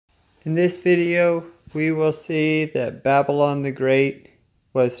In this video, we will see that Babylon the Great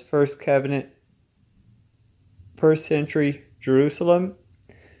was first covenant, first century Jerusalem.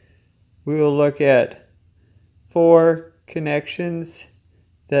 We will look at 4 connections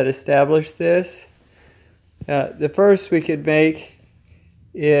that establish this. The first we could make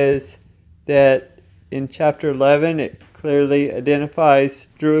is that in chapter 11 it clearly identifies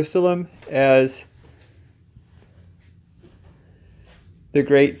Jerusalem as the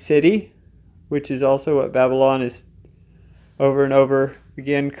great city, which is also what Babylon is over and over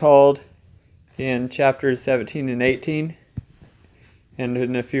again called in chapters 17 and 18 and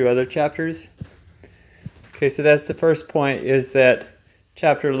in a few other chapters. Okay, so that's the first point, is that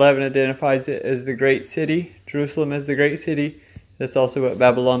chapter 11 identifies it as the great city, Jerusalem as the great city. That's also what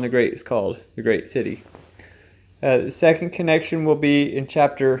Babylon the Great is called, the great city. The second connection will be in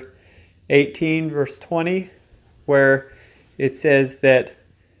chapter 18, verse 20, where it says that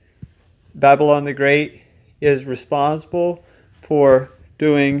Babylon the Great is responsible for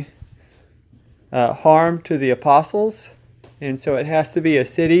doing harm to the apostles. And so it has to be a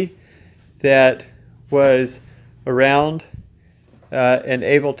city that was around and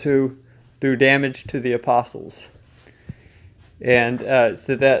able to do damage to the apostles. And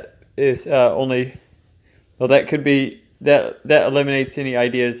so that is that could be, that eliminates any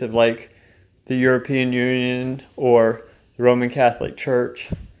ideas of like the European Union or the Roman Catholic Church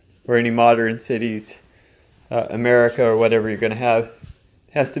or any modern cities, America or whatever you're going to have.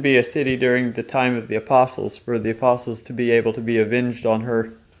 It has to be a city during the time of the apostles for the apostles to be able to be avenged on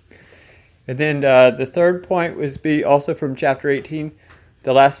her. And then the third point was also from chapter 18,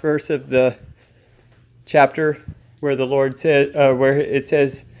 the last verse of the chapter, where the Lord said, where it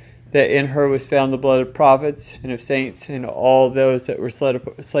says that in her was found the blood of prophets and of saints and all those that were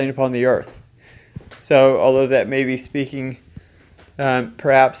slain upon the earth. So, although that may be speaking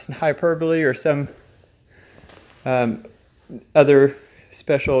perhaps in hyperbole or some other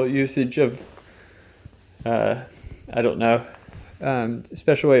special usage of, I don't know,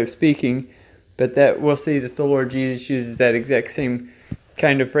 special way of speaking, but that we'll see that the Lord Jesus uses that exact same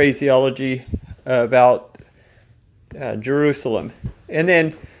kind of phraseology about Jerusalem. And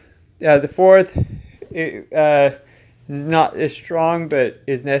then the fourth is not as strong but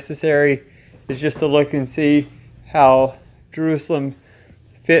is necessary, is just to look and see how Jerusalem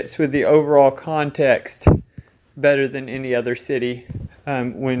fits with the overall context better than any other city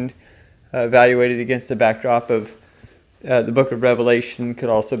when evaluated against the backdrop of the book of Revelation. Could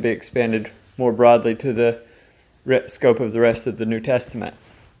also be expanded more broadly to the scope of the rest of the New Testament.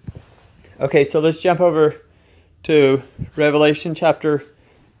 Okay, so let's jump over to Revelation chapter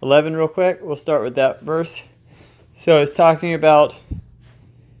 11 real quick. We'll start with that verse. So it's talking about,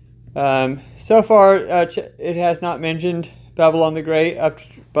 so far it has not mentioned Babylon the Great up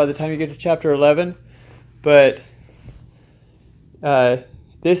by the time you get to chapter 11, but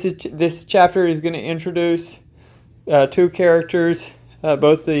this chapter is going to introduce 2 characters,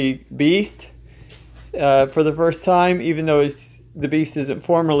 both the beast for the first time, even though the beast isn't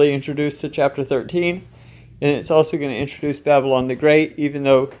formally introduced to chapter 13. And it's also going to introduce Babylon the Great, even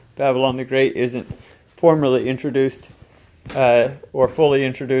though Babylon the Great isn't formally introduced or fully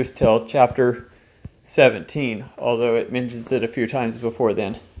introduced till chapter 17, although it mentions it a few times before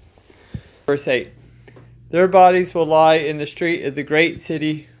then. Verse 8, their bodies will lie in the street of the great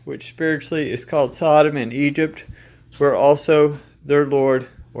city, which spiritually is called Sodom and Egypt, where also their Lord,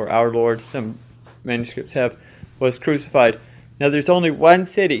 or our Lord, some manuscripts have, was crucified. Now there's only one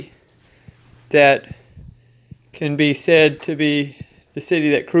city that can be said to be the city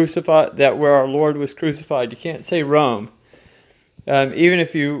that where our Lord was crucified. You can't say Rome. Even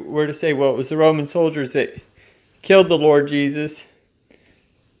if you were to say, well, it was the Roman soldiers that killed the Lord Jesus,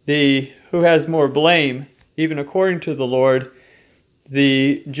 who has more blame, even according to the Lord,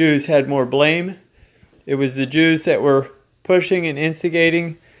 the Jews had more blame. It was the Jews that were pushing and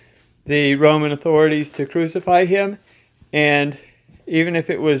instigating the Roman authorities to crucify him. And even if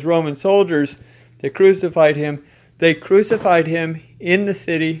it was Roman soldiers that crucified him, they crucified him in the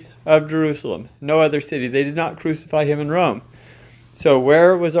city of Jerusalem, no other city. They did not crucify him in Rome. So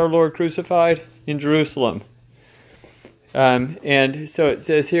where was our Lord crucified? In Jerusalem. And so it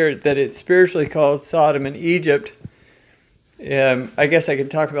says here that it's spiritually called Sodom and Egypt. I guess I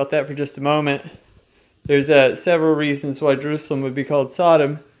could talk about that for just a moment. There's several reasons why Jerusalem would be called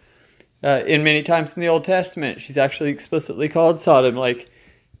Sodom. In many times in the Old Testament, she's actually explicitly called Sodom, like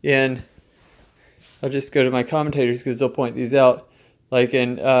in, I'll just go to my commentators because they'll point these out, like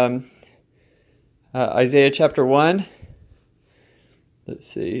in Isaiah chapter 1. Let's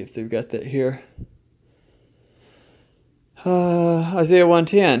see if they've got that here. Isaiah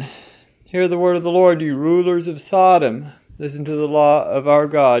 1:10. Hear the word of the Lord, you rulers of Sodom. Listen to the law of our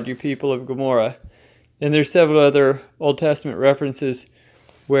God, you people of Gomorrah. And there's several other Old Testament references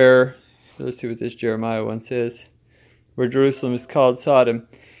where, let's see what this Jeremiah one says, where Jerusalem is called Sodom.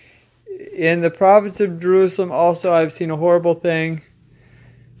 In the province of Jerusalem also I've seen a horrible thing.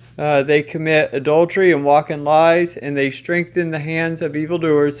 They commit adultery and walk in lies, and they strengthen the hands of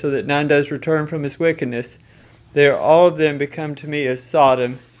evildoers so that none does return from his wickedness. They are all of them become to me as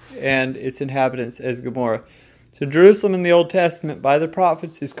Sodom, and its inhabitants as Gomorrah. So Jerusalem in the Old Testament by the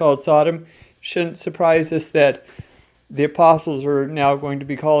prophets is called Sodom. Shouldn't surprise us that the apostles are now going to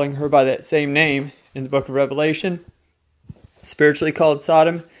be calling her by that same name in the book of Revelation, spiritually called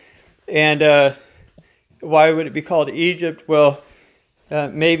Sodom. And why would it be called Egypt? Well,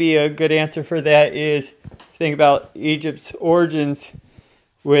 maybe a good answer for that is think about Egypt's origins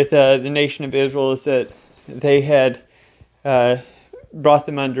with the nation of Israel is that they had brought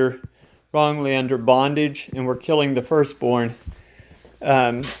them wrongly under bondage and were killing the firstborn.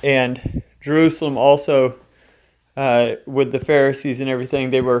 And Jerusalem also, with the Pharisees and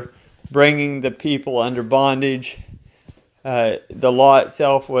everything, they were bringing the people under bondage. The law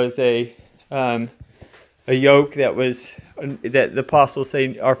itself was a yoke that the apostles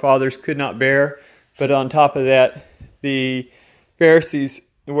say our fathers could not bear. But on top of that, the Pharisees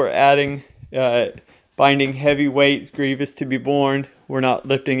were adding, binding heavy weights, grievous to be borne. Were not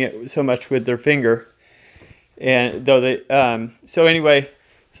lifting it so much with their finger. And though they, so anyway,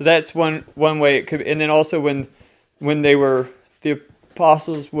 so that's one way it could. And then also when the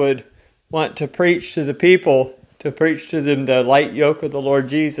apostles would want to preach to the people, to preach to them the light yoke of the Lord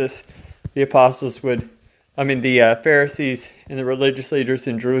Jesus, the Pharisees and the religious leaders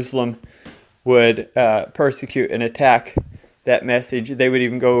in Jerusalem would persecute and attack that message. They would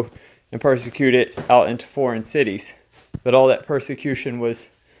even go and persecute it out into foreign cities. But all that persecution was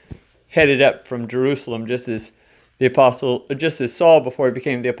headed up from Jerusalem, just as Saul, before he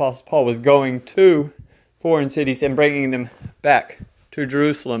became the Apostle Paul, was going to foreign cities and bringing them back to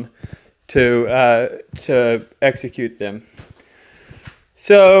Jerusalem to execute them,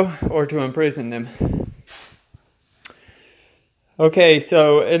 or to imprison them. Okay,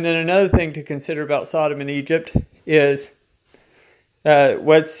 so and then another thing to consider about Sodom and Egypt is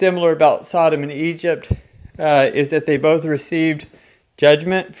what's similar about Sodom and Egypt is that they both received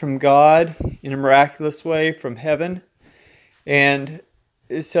judgment from God in a miraculous way from heaven. And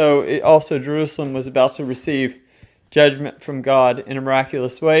so also Jerusalem was about to receive judgment from God in a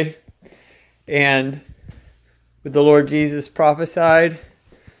miraculous way. And the Lord Jesus prophesied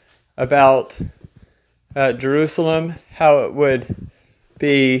about Jerusalem, how it would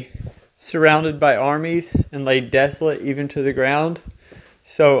be surrounded by armies and laid desolate even to the ground.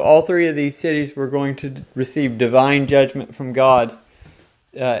 So all three of these cities were going to receive divine judgment from God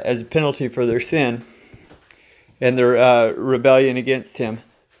as a penalty for their sin and their rebellion against Him.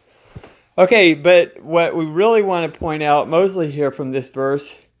 Okay, but what we really want to point out mostly here from this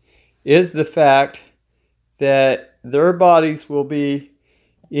verse is the fact that their bodies will be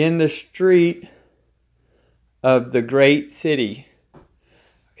in the street of the great city.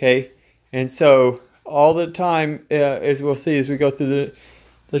 Okay, and so all the time, as we'll see as we go through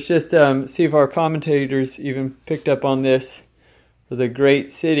let's just see if our commentators even picked up on this for the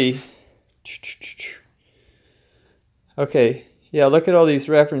great city. Okay, yeah, look at all these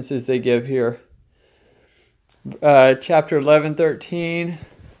references they give here. Chapter 11, 13.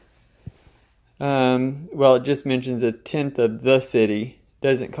 Well, it just mentions a tenth of the city.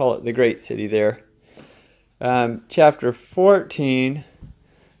 Doesn't call it the great city there. Chapter 14.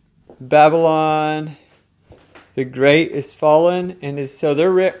 Babylon the Great is fallen, and so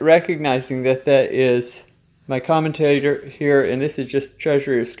they're recognizing that is, my commentator here, and this is just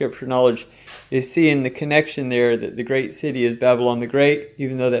treasury of scripture knowledge, is seeing the connection there that the great city is Babylon the Great,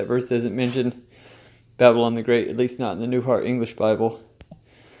 even though that verse doesn't mention Babylon the Great, at least not in the New Heart English Bible.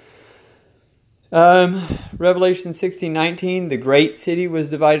 Revelation 16:19, the great city was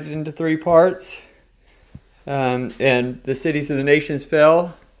divided into three parts, and the cities of the nations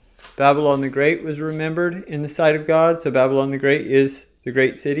fell. Babylon the Great was remembered in the sight of God, so Babylon the Great is the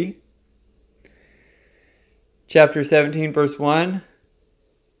great city. Chapter 17, verse 1.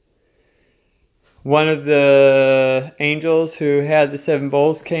 One of the angels who had the seven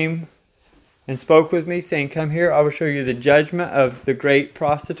bowls came and spoke with me, saying, "Come here, I will show you the judgment of the great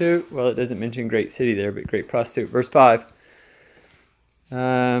prostitute." Well, it doesn't mention great city there, but great prostitute. Verse 5.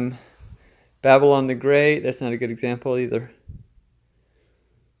 Babylon the Great, that's not a good example either.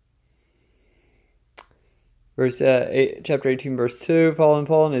 Chapter 18, verse 2,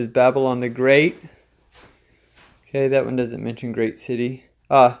 fallen is Babylon the Great. Okay, that one doesn't mention great city.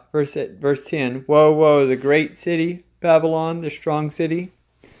 Verse 10. Woe, woe, the great city, Babylon, the strong city.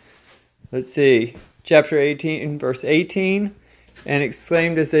 Let's see. Chapter 18, verse 18. And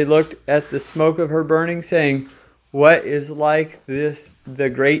exclaimed as they looked at the smoke of her burning, saying, what is like this, the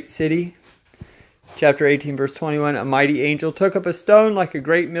great city? Chapter 18, verse 21. A mighty angel took up a stone like a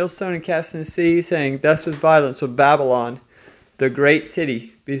great millstone and cast in the sea, saying, thus with violence will Babylon, the great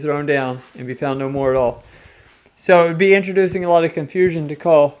city, be thrown down and be found no more at all. So it would be introducing a lot of confusion to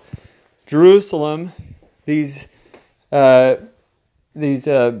call Jerusalem these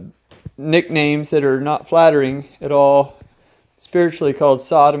nicknames that are not flattering at all, spiritually called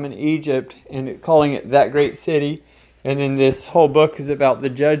Sodom and Egypt, and calling it that great city. And then this whole book is about the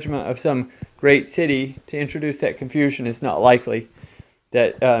judgment of some great city. To introduce that confusion is not likely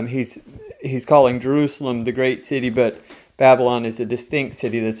that he's calling Jerusalem the great city, but Babylon is a distinct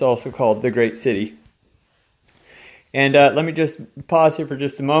city that's also called the great city. And let me just pause here for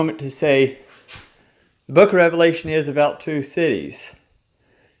just a moment to say the book of Revelation is about two cities.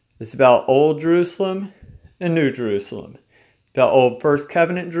 It's about Old Jerusalem and New Jerusalem. It's about Old First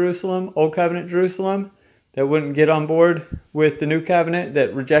Covenant Jerusalem, Old Covenant Jerusalem, that wouldn't get on board with the New Covenant,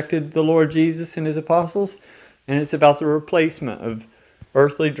 that rejected the Lord Jesus and his apostles. And it's about the replacement of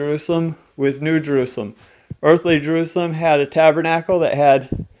earthly Jerusalem with New Jerusalem. Earthly Jerusalem had a tabernacle that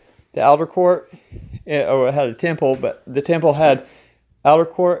had the outer court, or it had a temple, but the temple had outer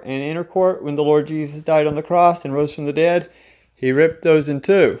court and inner court. When the Lord Jesus died on the cross and rose from the dead, he ripped those in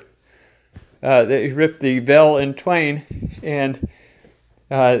two. He ripped the veil in twain, and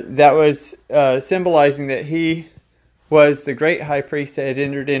that was symbolizing that he was the great high priest that had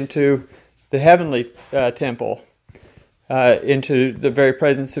entered into the heavenly temple, into the very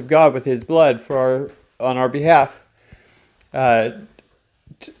presence of God with his blood on our behalf.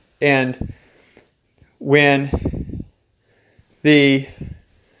 And when the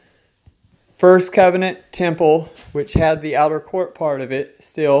first covenant temple, which had the outer court part of it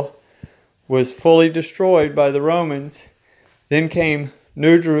still, was fully destroyed by the Romans, then came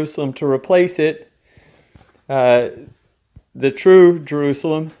New Jerusalem to replace it, the true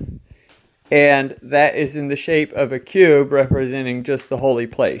Jerusalem, and that is in the shape of a cube representing just the holy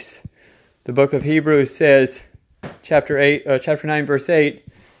place. The book of Hebrews says, chapter 9, verse 8,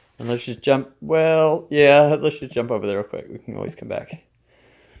 and let's just jump over there real quick. We can always come back.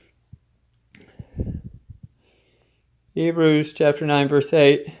 Hebrews chapter 9, verse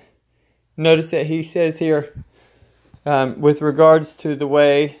 8. Notice that he says here, with regards to the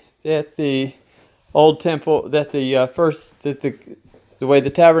way that the old temple, the way the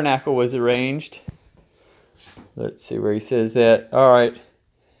tabernacle was arranged. Let's see where he says that. All right.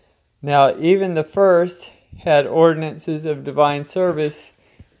 Now, even the first had ordinances of divine service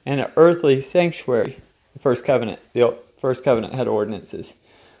and an earthly sanctuary. The first covenant had ordinances.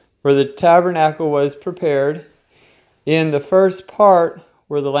 Where the tabernacle was prepared, in the first part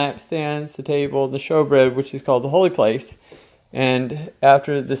were the lampstands, the table, and the showbread, which is called the holy place. And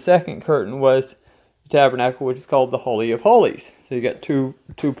after the second curtain was the tabernacle, which is called the Holy of Holies. So you got two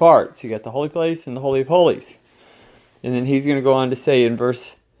parts. You got the holy place and the Holy of Holies. And then he's going to go on to say in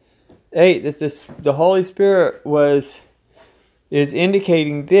verse 8 that the Holy Spirit is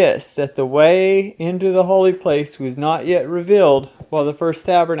indicating this, that the way into the holy place was not yet revealed while the first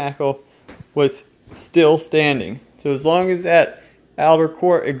tabernacle was still standing. So as long as that outer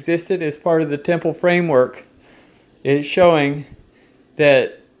court existed as part of the temple framework, it's showing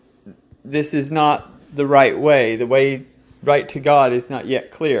that this is not the right way. The way right to God is not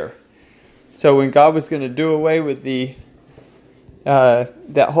yet clear. So when God was going to do away with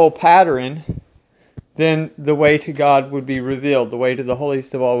that whole pattern, then the way to God would be revealed. The way to the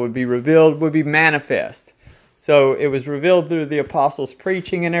holiest of all would be revealed, would be manifest. So it was revealed through the apostles'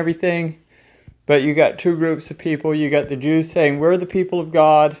 preaching and everything. But you got two groups of people. You got the Jews saying, we're the people of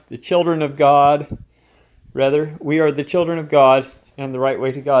God, the children of God. Rather, we are the children of God, and the right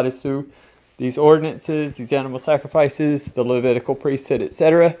way to God is through these ordinances, these animal sacrifices, the Levitical priesthood,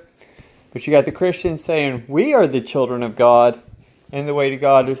 etc. But you got the Christians saying, we are the children of God, and the way to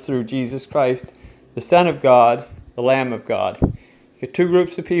God is through Jesus Christ, the Son of God, the Lamb of God. You got two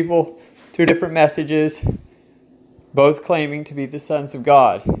groups of people, two different messages, both claiming to be the sons of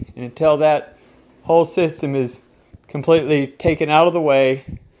God. And until that whole system is completely taken out of the way,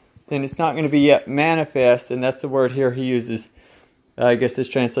 then it's not going to be yet manifest, and that's the word here he uses. I guess this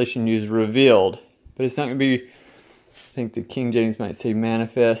translation used revealed, but it's not going to be, I think the King James might say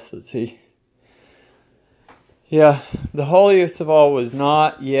manifest. Let's see. Yeah, the holiest of all was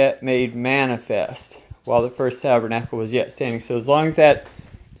not yet made manifest while the first tabernacle was yet standing. So as long as that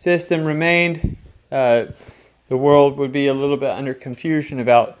system remained, the the world would be a little bit under confusion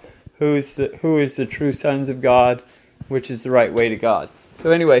about who is the true sons of God, which is the right way to God.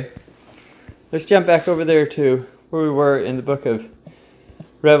 So anyway, let's jump back over there to where we were in the book of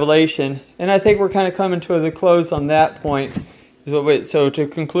Revelation. And I think we're kind of coming to the close on that point. So to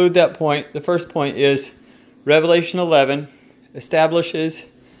conclude that point, the first point is Revelation 11 establishes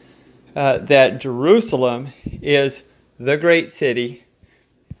that Jerusalem is the great city.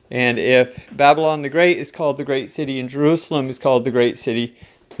 And if Babylon the Great is called the great city and Jerusalem is called the great city,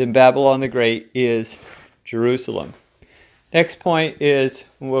 then Babylon the Great is Jerusalem. Next point is,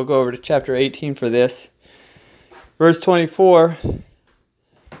 and we'll go over to chapter 18 for this. Verse 20.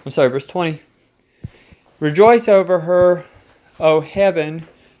 Rejoice over her, O heaven,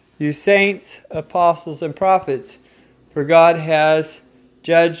 you saints, apostles, and prophets, for God has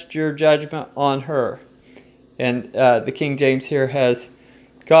judged your judgment on her. And the King James here has,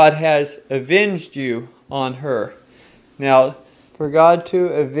 God has avenged you on her. Now, for God to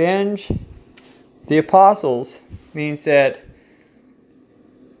avenge the apostles means that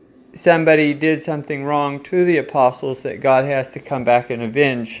somebody did something wrong to the apostles that God has to come back and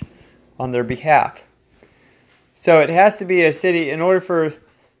avenge on their behalf. So it has to be a city, in order for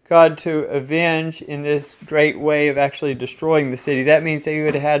God to avenge in this great way of actually destroying the city, that means that he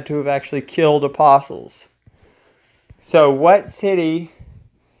would have had to have actually killed apostles. So what city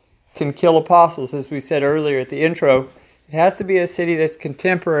can kill apostles? As we said earlier at the intro, it has to be a city that's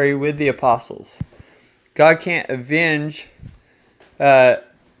contemporary with the apostles. God can't avenge the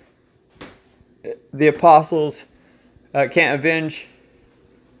apostles, can't avenge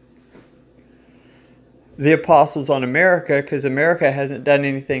the apostles on America, because America hasn't done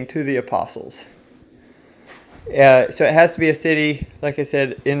anything to the apostles. So it has to be a city, like I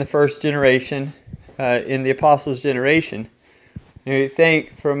said, in the first generation, in the apostles' generation. And you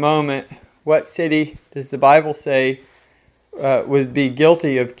think for a moment, what city does the Bible say would be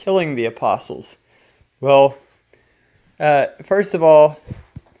guilty of killing the apostles? Well, first of all,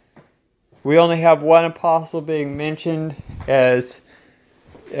 we only have one apostle being mentioned as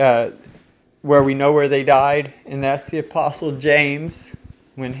where we know where they died, and that's the apostle James,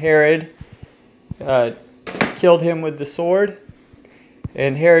 when Herod killed him with the sword.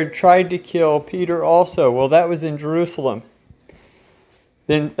 And Herod tried to kill Peter also. Well, that was in Jerusalem.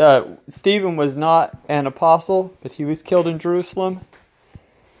 Then Stephen was not an apostle, but he was killed in Jerusalem.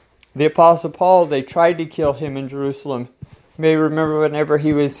 The apostle Paul, they tried to kill him in Jerusalem. You may remember whenever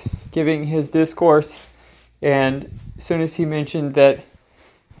he was giving his discourse, and as soon as he mentioned that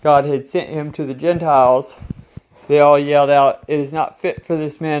God had sent him to the Gentiles, they all yelled out, "It is not fit for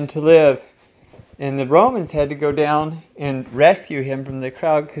this man to live." And the Romans had to go down and rescue him from the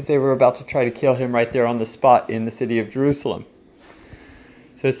crowd, because they were about to try to kill him right there on the spot in the city of Jerusalem.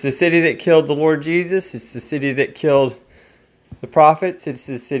 So it's the city that killed the Lord Jesus. It's the city that killed the prophets. It's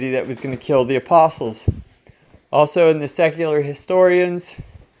the city that was going to kill the apostles. Also in the secular historians,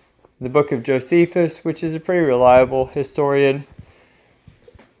 the book of Josephus, which is a pretty reliable historian,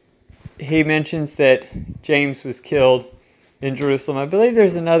 he mentions that James was killed in Jerusalem. I believe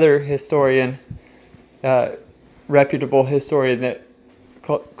there's another historian, reputable historian, that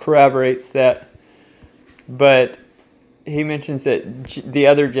corroborates that. But he mentions that the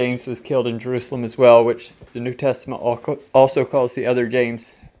other James was killed in Jerusalem as well, which the New Testament also calls the other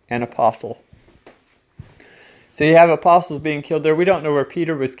James an apostle. So you have apostles being killed there. We don't know where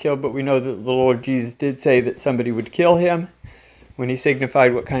Peter was killed, but we know that the Lord Jesus did say that somebody would kill him when he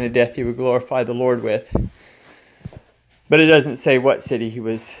signified what kind of death he would glorify the Lord with. But it doesn't say what city he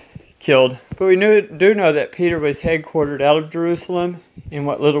was killed. But we do know that Peter was headquartered out of Jerusalem. In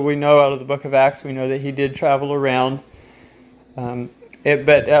what little we know out of the book of Acts, we know that he did travel around.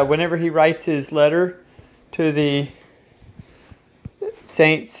 But whenever he writes his letter to the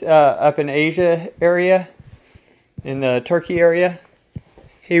saints up in Asia area, in the Turkey area,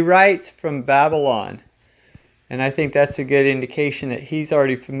 he writes from Babylon. And I think that's a good indication that he's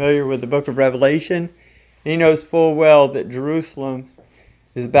already familiar with the book of Revelation. He knows full well that Jerusalem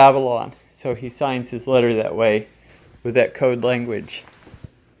is Babylon. So he signs his letter that way, with that code language.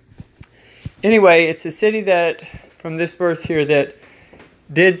 Anyway, it's a city that, from this verse here, that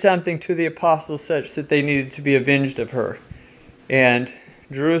did something to the apostles such that they needed to be avenged of her. And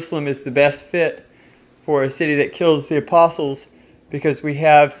Jerusalem is the best fit for a city that kills the apostles, because we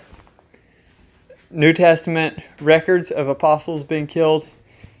have New Testament records of apostles being killed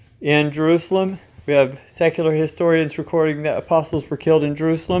in Jerusalem. We have secular historians recording that apostles were killed in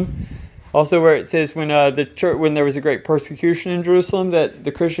Jerusalem. Also, where it says when there was a great persecution in Jerusalem, that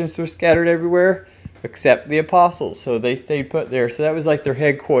the Christians were scattered everywhere except the apostles. So they stayed put there. So that was like their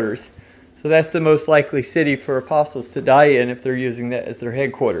headquarters. So that's the most likely city for apostles to die in if they're using that as their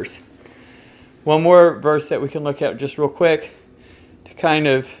headquarters. One more verse that we can look at just real quick to kind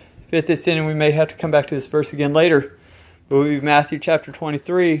of fit this in, and we may have to come back to this verse again later. But it will be Matthew chapter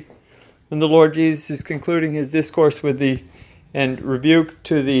 23, when the Lord Jesus is concluding his discourse with and rebuke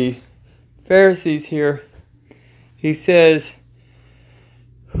to the Pharisees here. He says,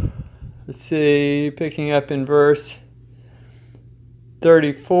 let's see, picking up in verse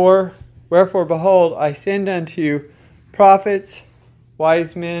 34, "Wherefore, behold, I send unto you prophets,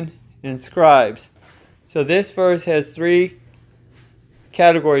 wise men, and scribes." So this verse has three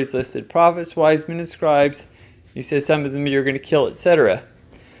categories listed: prophets, wise men, and scribes. He says some of them you're going to kill, etc.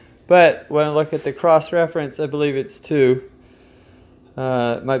 But when I look at the cross-reference, I believe it's to,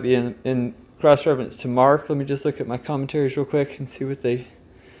 it might be in cross-reference to Mark. Let me just look at my commentaries real quick and see what they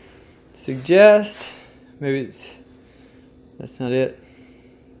suggest. Maybe that's not it.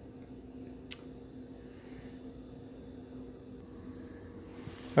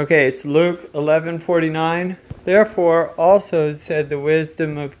 Okay, it's Luke 11:49. "Therefore also said the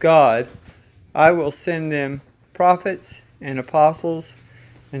wisdom of God, I will send them prophets and apostles,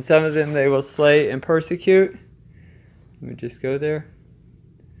 and some of them they will slay and persecute." Let me just go there.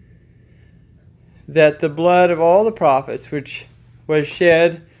 "That the blood of all the prophets which was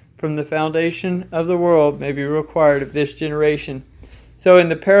shed from the foundation of the world may be required of this generation." So in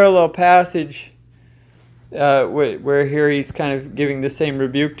the parallel passage, where here he's kind of giving the same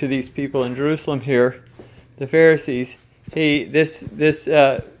rebuke to these people in Jerusalem here, the Pharisees,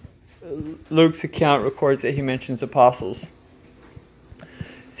 Luke's account records that he mentions apostles.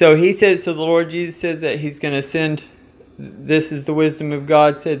 So he says, so the Lord Jesus says that he's going to send, this is the wisdom of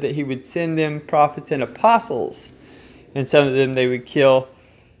God, said that he would send them prophets and apostles, and some of them they would kill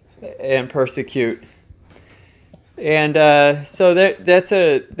and persecute. And so that's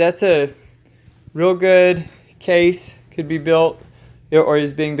a real good case could be built, or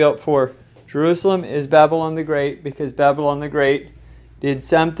is being built, for Jerusalem is Babylon the Great, because Babylon the Great did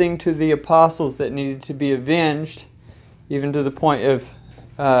something to the apostles that needed to be avenged, even to the point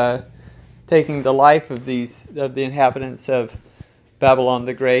of taking the life of the inhabitants of Babylon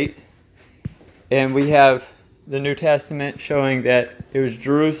the Great. And we have the New Testament showing that it was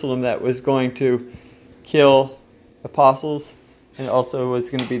Jerusalem that was going to kill apostles, and also was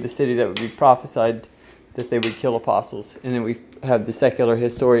going to be the city that would be prophesied that they would kill apostles. And then we have the secular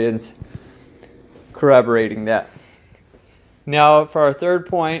historians corroborating that. Now, for our third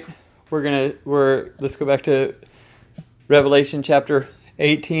point, let's go back to Revelation chapter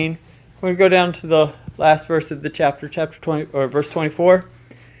 18. We're going to go down to the last verse of the chapter 20, or verse 24,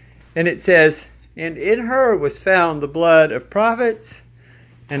 and it says, "And in her was found the blood of prophets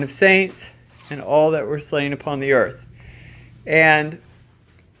and of saints and all that were slain upon the earth." And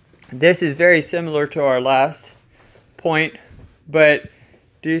this is very similar to our last point, but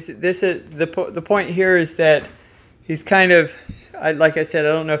the point here is that he's kind of, like I said, I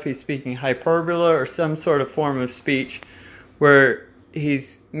don't know if he's speaking hyperbole or some sort of form of speech where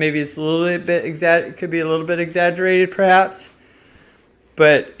it's a little bit it could be a little bit exaggerated perhaps,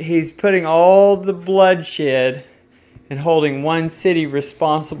 but he's putting all the bloodshed and holding one city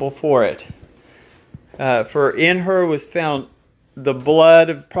responsible for it. "For in her was found the blood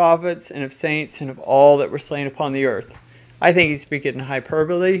of prophets and of saints and of all that were slain upon the earth." I think he's speaking in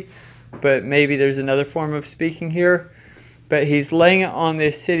hyperbole, but maybe there's another form of speaking here. But he's laying it on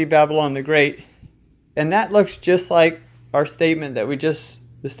this city, Babylon the Great. And that looks just like our statement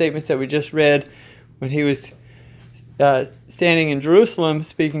the statements that we just read when he was standing in Jerusalem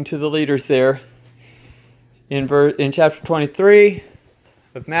speaking to the leaders there. In chapter 23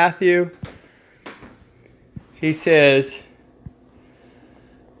 of Matthew, he says,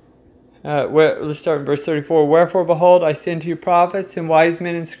 let's start in verse 34. "Wherefore, behold, I send to you prophets and wise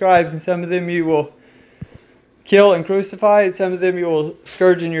men and scribes, and some of them you will kill and crucify, and some of them you will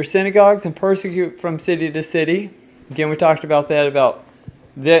scourge in your synagogues and persecute from city to city." Again, we talked about that, about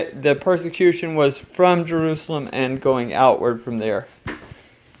the persecution was from Jerusalem and going outward from there.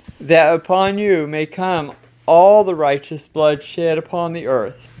 "That upon you may come all the righteous blood shed upon the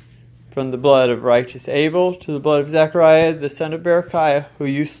earth, from the blood of righteous Abel to the blood of Zechariah, the son of Berechiah, who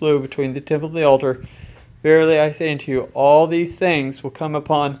you slew between the temple and the altar. Verily I say unto you, all these things will come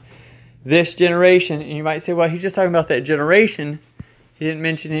upon this generation." And you might say, well, he's just talking about that generation. He didn't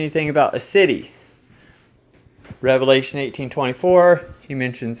mention anything about a city. Revelation 18:24, he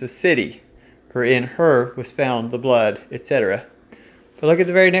mentions a city, for in her was found the blood, etc. But look at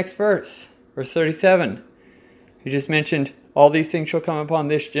the very next verse, verse 37. He just mentioned, all these things shall come upon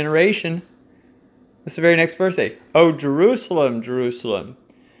this generation. What's the very next verse say? "O Jerusalem, Jerusalem,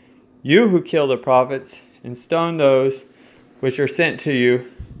 You who kill the prophets and stone those which are sent to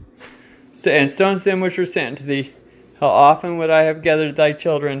you, and stones them which are sent to thee, how often would I have gathered thy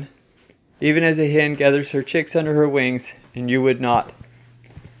children, even as a hen gathers her chicks under her wings, and you would not.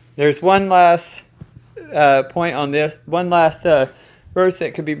 There's one last point on this, one last verse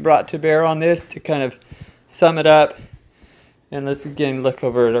that could be brought to bear on this to kind of sum it up. And let's again look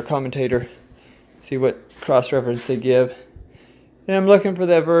over at our commentator, see what cross-reference they give. And I'm looking for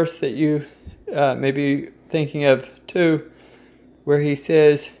that verse that you may be thinking of too, where he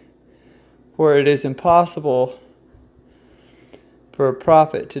says, for it is impossible for a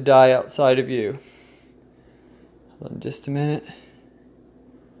prophet to die outside of you. Hold on just a minute.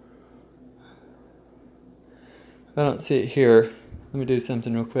 I don't see it here. Let me do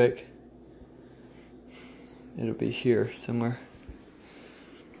something real quick. It'll be here somewhere.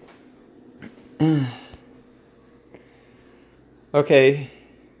 Okay.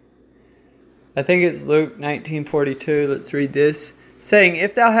 I think it's Luke 19:42. Let's read this. Saying,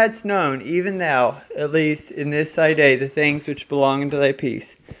 if thou hadst known, even thou, at least in this thy day, the things which belong unto thy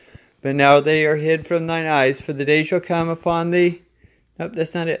peace. But now they are hid from thine eyes, for the day shall come upon thee. Nope,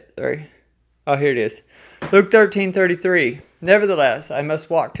 that's not it. Sorry. Oh, here it is. Luke 13:33. Nevertheless, I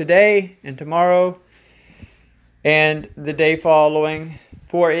must walk today and tomorrow and the day following,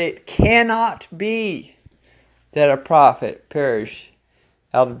 for it cannot be that a prophet perish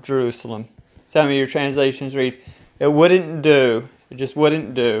out of Jerusalem. Some of your translations read, it wouldn't do. It just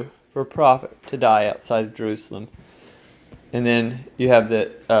wouldn't do for a prophet to die outside of Jerusalem. And then you have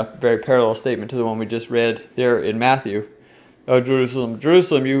that very parallel statement to the one we just read there in Matthew. O Jerusalem,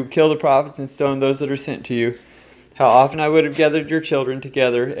 Jerusalem, you kill the prophets and stone those that are sent to you. How often I would have gathered your children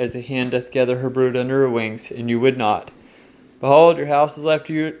together as a hen doth gather her brood under her wings, and you would not. Behold, your house is left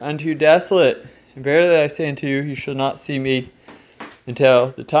unto you desolate. And verily I say unto you, you shall not see me until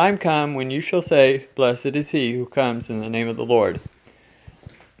the time come when you shall say, blessed is he who comes in the name of the Lord.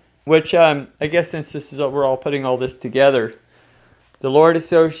 Which, I guess since this is we're all putting all this together, the Lord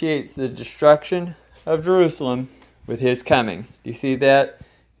associates the destruction of Jerusalem with his coming. Do you see that?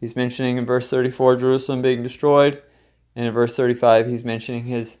 He's mentioning in verse 34 Jerusalem being destroyed, and in verse 35 he's mentioning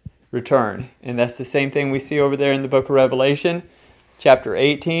his return. And that's the same thing we see over there in the book of Revelation. Chapter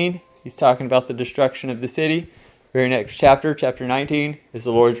 18, he's talking about the destruction of the city. Very next chapter, chapter 19, is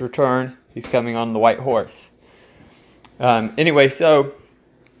the Lord's return. He's coming on the white horse. Anyway, so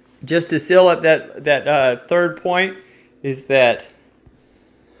just to seal up that third point is that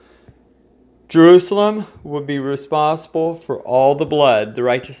Jerusalem would be responsible for all the blood, the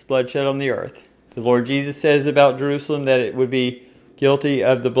righteous blood shed on the earth. The Lord Jesus says about Jerusalem that it would be guilty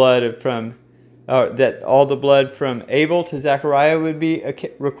of the blood that all the blood from Abel to Zechariah would be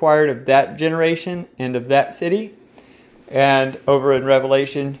required of that generation and of that city. And over in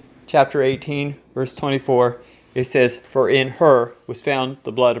Revelation chapter 18, verse 24, it says, for in her was found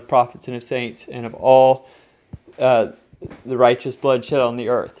the blood of prophets and of saints and of all the righteous blood shed on the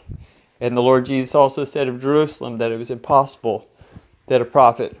earth. And the Lord Jesus also said of Jerusalem that it was impossible that a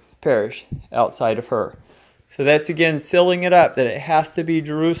prophet perish outside of her. So that's again sealing it up that it has to be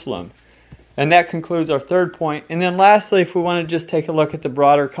Jerusalem. And that concludes our third point. And then lastly, if we want to just take a look at the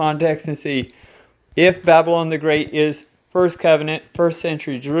broader context and see if Babylon the Great is first covenant, first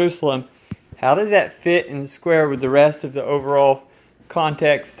century Jerusalem, how does that fit and square with the rest of the overall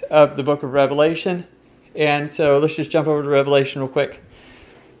context of the book of Revelation? And so let's just jump over to Revelation real quick.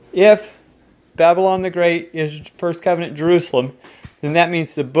 If Babylon the Great is first covenant Jerusalem, then that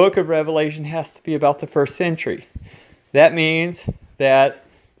means the book of Revelation has to be about the first century. That means that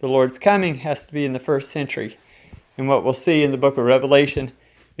the Lord's coming has to be in the first century. And what we'll see in the book of Revelation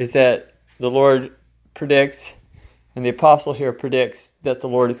is that the Lord predicts, and the apostle here predicts, that the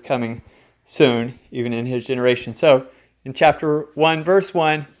Lord is coming soon, even in his generation. So in chapter 1, verse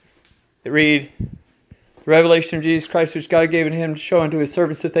 1, it reads, the revelation of Jesus Christ, which God gave him to show unto his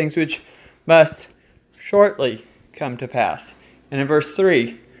servants the things which must shortly come to pass. And in verse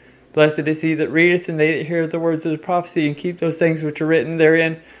 3, blessed is he that readeth, and they that hear the words of the prophecy, and keep those things which are written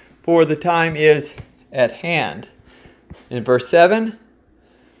therein, for the time is at hand. In verse 7,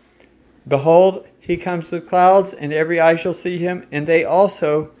 behold, he comes with clouds, and every eye shall see him, and they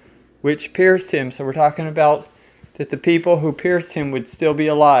also which pierced him. So we're talking about that the people who pierced him would still be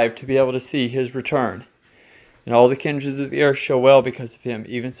alive to be able to see his return. And all the kindreds of the earth shall well because of him.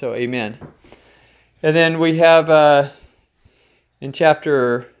 Even so, amen. And then we have in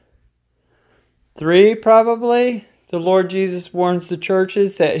chapter 3, probably, the Lord Jesus warns the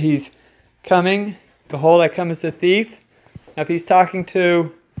churches that he's coming. Behold, I come as a thief. Now, if he's talking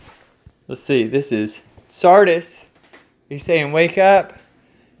to, let's see, this is Sardis. He's saying, wake up.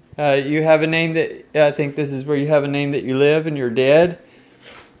 You have a name that, I think this is where you have a name that you live and you're dead.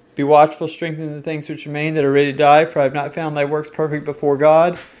 Be watchful, strengthen the things which remain that are ready to die, for I have not found thy works perfect before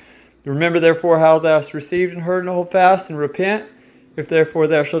God. Remember therefore how thou hast received and heard, and hold fast, and repent. If therefore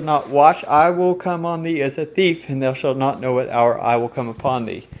thou shalt not watch, I will come on thee as a thief, and thou shalt not know what hour I will come upon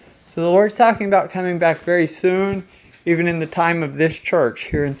thee. So the Lord's talking about coming back very soon, even in the time of this church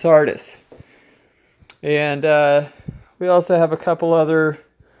here in Sardis. And we also have a couple other,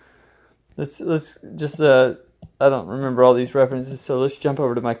 let's just, I don't remember all these references, so let's jump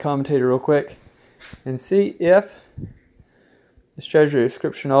over to my commentator real quick and see if this treasury of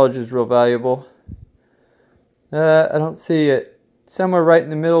scripture knowledge is real valuable. I don't see it. Somewhere right in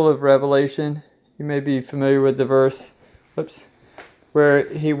the middle of Revelation, you may be familiar with the verse, where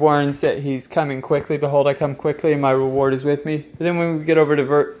he warns that he's coming quickly. Behold, I come quickly, and my reward is with me. But then when we get over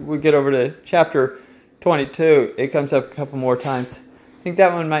to chapter 22, it comes up a couple more times. I think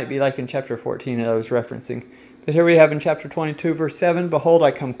that one might be like in chapter 14 that I was referencing. But here we have in chapter 22, verse 7, Behold,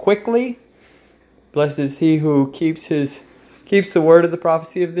 I come quickly. Blessed is he who keeps the word of the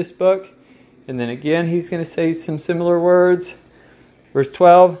prophecy of this book. And then again, he's going to say some similar words. Verse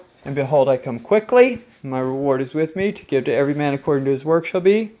 12, And behold, I come quickly, and my reward is with me, to give to every man according to his work shall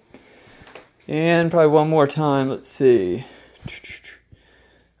be. And probably one more time, let's see.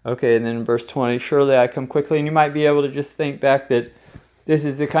 Okay, and then in verse 20, Surely I come quickly. And you might be able to just think back that this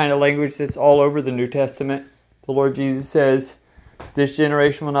is the kind of language that's all over the New Testament. The Lord Jesus says, This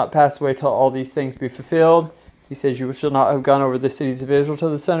generation will not pass away till all these things be fulfilled. He says, You shall not have gone over the cities of Israel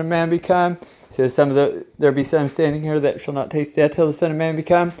till the Son of Man be come. He says, There be some standing here that shall not taste death till the Son of Man be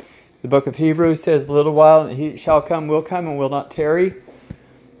come. The book of Hebrews says, A little while, and he shall come, and will not tarry.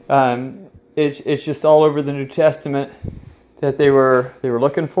 It's just all over the New Testament that they were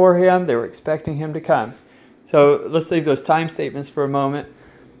looking for him. They were expecting him to come. So let's leave those time statements for a moment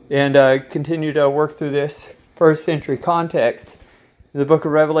and continue to work through this first century context. In the book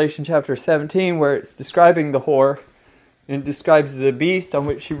of Revelation chapter 17, where it's describing the whore, and it describes the beast on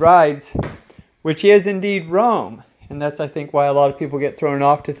which she rides, which is indeed Rome. And that's, I think, why a lot of people get thrown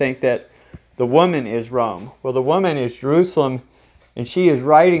off to think that the woman is Rome. Well, the woman is Jerusalem, and she is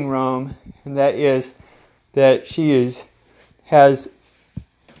riding Rome, and that is that she has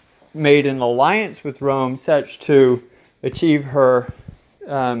made an alliance with Rome such to achieve her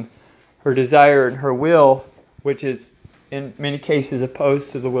desire and her will, which is in many cases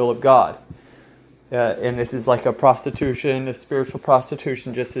opposed to the will of God. And this is like a prostitution, a spiritual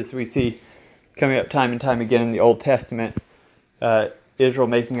prostitution, just as we see coming up time and time again in the Old Testament. Israel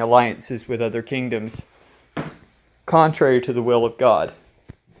making alliances with other kingdoms contrary to the will of God.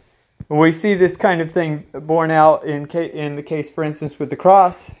 We see this kind of thing borne out in the case, for instance, with the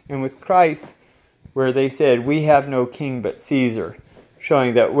cross and with Christ, where they said, We have no king but Caesar,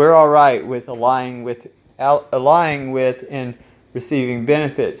 showing that we're all right with allying with and receiving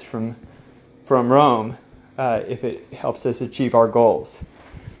benefits from Rome if it helps us achieve our goals.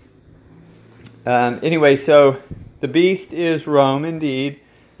 Anyway, so the beast is Rome indeed.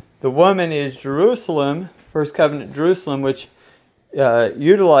 The woman is Jerusalem, First Covenant Jerusalem, which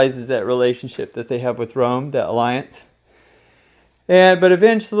utilizes that relationship that they have with Rome, that alliance. But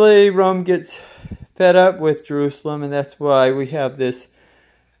eventually Rome gets fed up with Jerusalem, and that's why we have this.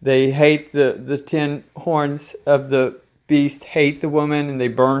 They hate the 10 horns of the beast, hate the woman, and they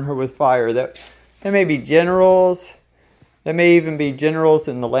burn her with fire. That may be generals. That may even be generals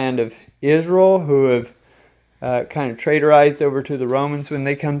in the land of Israel who have kind of traitorized over to the Romans when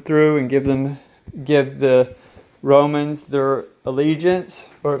they come through and give the Romans their allegiance.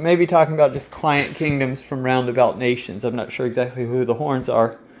 Or it may be talking about just client kingdoms from roundabout nations. I'm not sure exactly who the horns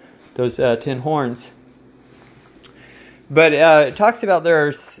are, those 10 horns. But it talks about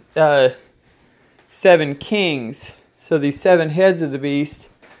there are 7 kings. So these 7 heads of the beast,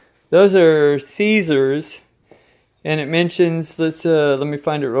 those are Caesars. And it mentions, let me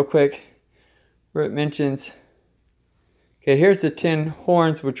find it real quick, where it mentions, okay, here's the 10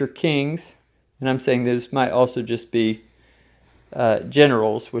 horns, which are kings. And I'm saying this might also just be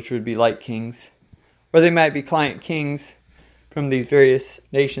generals, which would be like kings. Or they might be client kings from these various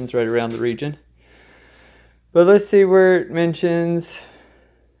nations right around the region. But let's see where it mentions,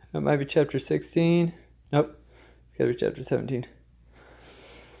 it might be chapter 16. Nope, it's got to be chapter 17.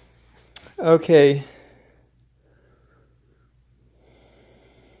 Okay.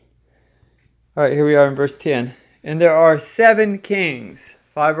 All right, here we are in verse 10. And there are 7 kings.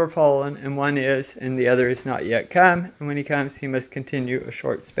 5 are fallen, and 1 is, and the other is not yet come. And when he comes, he must continue a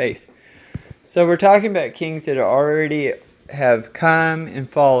short space. So we're talking about kings that are already have come and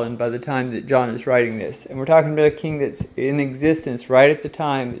fallen by the time that John is writing this. And we're talking about a king that's in existence right at the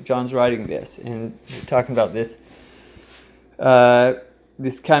time that John's writing this. And we're talking about this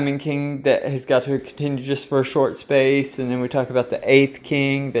this coming king that has got to continue just for a short space. And then we talk about the 8th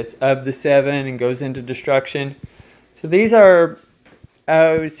king that's of the 7 and goes into destruction. So these are,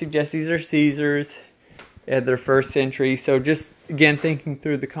 I would suggest these are Caesars at their 1st century. So just, again, thinking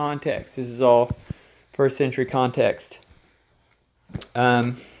through the context. This is all 1st century context.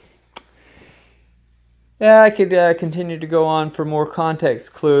 Yeah, I could continue to go on for more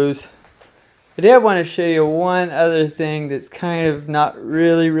context clues. I did want to show you one other thing that's kind of not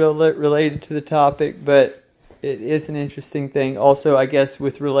really related to the topic, but it is an interesting thing. Also, I guess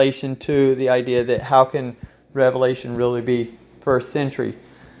with relation to the idea that how can Revelation really be 1st century.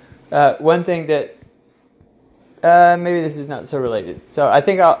 One thing that maybe this is not so related. So I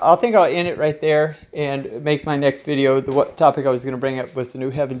think I'll end it right there and make my next video. The topic I was going to bring up was the new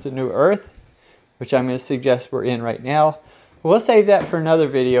heavens and new earth, which I'm going to suggest we're in right now. We'll save that for another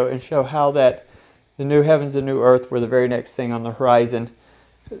video and show how that the new heavens and new earth were the very next thing on the horizon,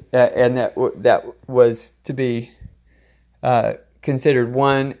 and that was to be considered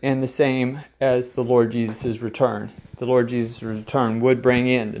one and the same as the Lord Jesus' return. The Lord Jesus' return would bring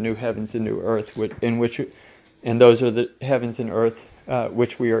in the new heavens and new earth, and those are the heavens and earth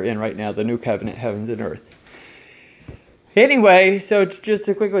which we are in right now, the new covenant heavens and earth. Anyway, so just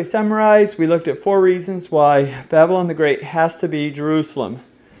to quickly summarize, we looked at 4 reasons why Babylon the Great has to be Jerusalem.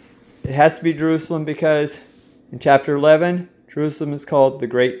 It has to be Jerusalem because in chapter 11, Jerusalem is called the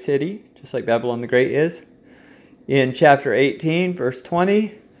Great City, just like Babylon the Great is. In chapter 18, verse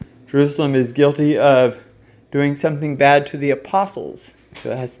 20, Jerusalem is guilty of doing something bad to the apostles.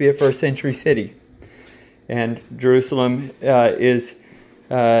 So it has to be a 1st century city. And Jerusalem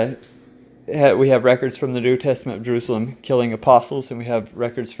we have records from the New Testament of Jerusalem killing apostles, and we have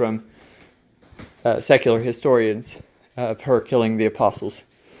records from secular historians of her killing the apostles.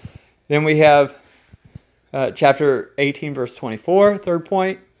 Then we have chapter 18, verse 24, 3rd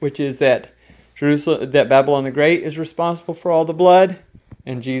point, which is that Babylon the Great is responsible for all the blood,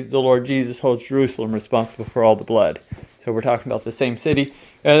 and the Lord Jesus holds Jerusalem responsible for all the blood. So we're talking about the same city.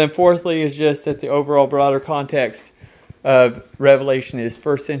 And then 4thly is just that the overall broader context of Revelation is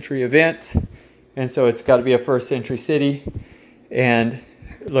 1st century events, and so it's got to be a 1st century city, and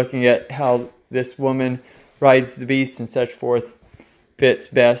looking at how this woman rides the beast and such forth fits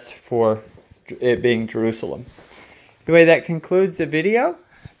best for it being Jerusalem. Anyway, that concludes the video.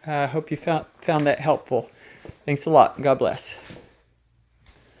 I hope you found that helpful. Thanks a lot. God bless.